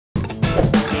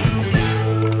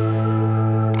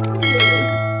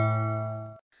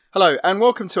Hello and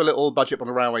welcome to a little Budget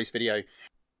Model Railways video.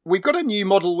 We've got a new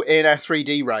model in our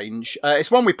 3D range.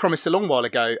 It's one we promised a long while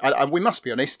ago, and we must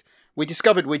be honest, we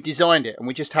discovered we'd designed it and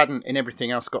we just hadn't in everything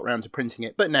else got around to printing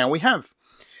it, but now we have.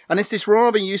 And it's this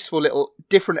rather useful little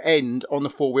different end on the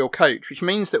four-wheel coach, which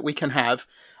means that we can have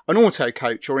an auto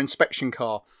coach or inspection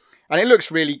car. And it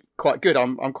looks really quite good.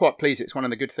 I'm quite pleased. It's one of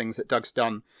the good things that Doug's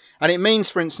done. And it means,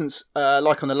 for instance,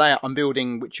 like on the layout I'm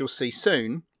building, which you'll see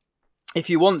soon, if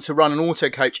you want to run an auto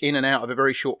coach in and out of a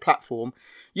very short platform,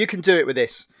 you can do it with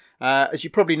this. As you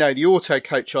probably know, the auto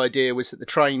coach idea was that the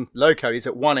train loco is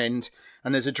at one end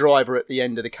and there's a driver at the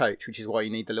end of the coach, which is why you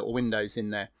need the little windows in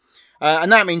there.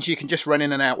 And that means you can just run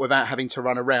in and out without having to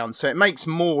run around. So it makes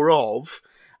more of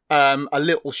a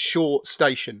little short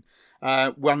station,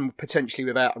 one potentially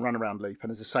without a runaround loop.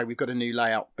 And as I say, we've got a new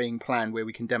layout being planned where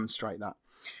we can demonstrate that.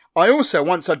 I also,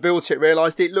 once I'd built it,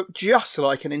 realised it looked just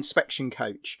like an inspection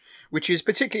coach, which is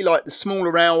particularly like the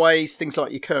smaller railways, things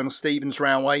like your Colonel Stevens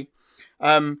Railway.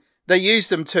 They use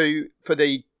them for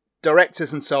the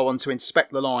directors and so on to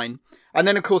inspect the line. And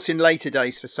then, of course, in later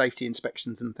days for safety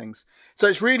inspections and things. So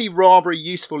it's really rather a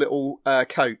useful little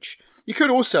coach. You could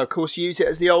also, of course, use it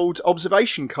as the old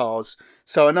observation cars.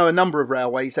 So I know a number of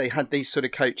railways, they had these sort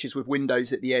of coaches with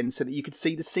windows at the end so that you could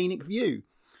see the scenic view.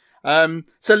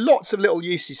 So lots of little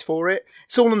uses for it.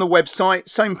 It's all on the website,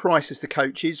 same price as the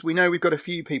coaches. We know we've got a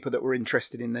few people that were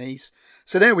interested in these.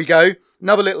 So there we go,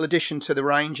 another little addition to the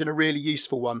range and a really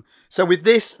useful one. So with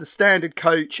this, the standard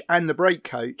coach and the brake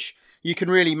coach, you can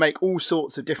really make all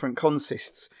sorts of different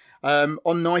consists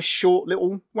on nice short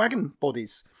little wagon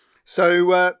bodies.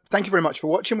 So thank you very much for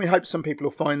watching. We hope some people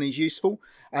will find these useful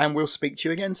and we'll speak to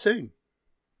you again soon.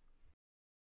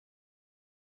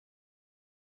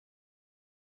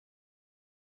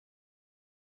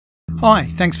 Hi,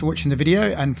 thanks for watching the video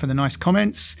and for the nice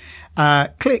comments.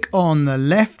 Click on the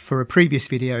left for a previous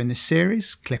video in this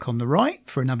series, click on the right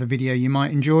for another video you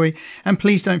might enjoy, and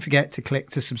please don't forget to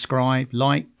click to subscribe,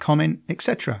 like, comment,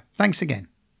 etc. Thanks again.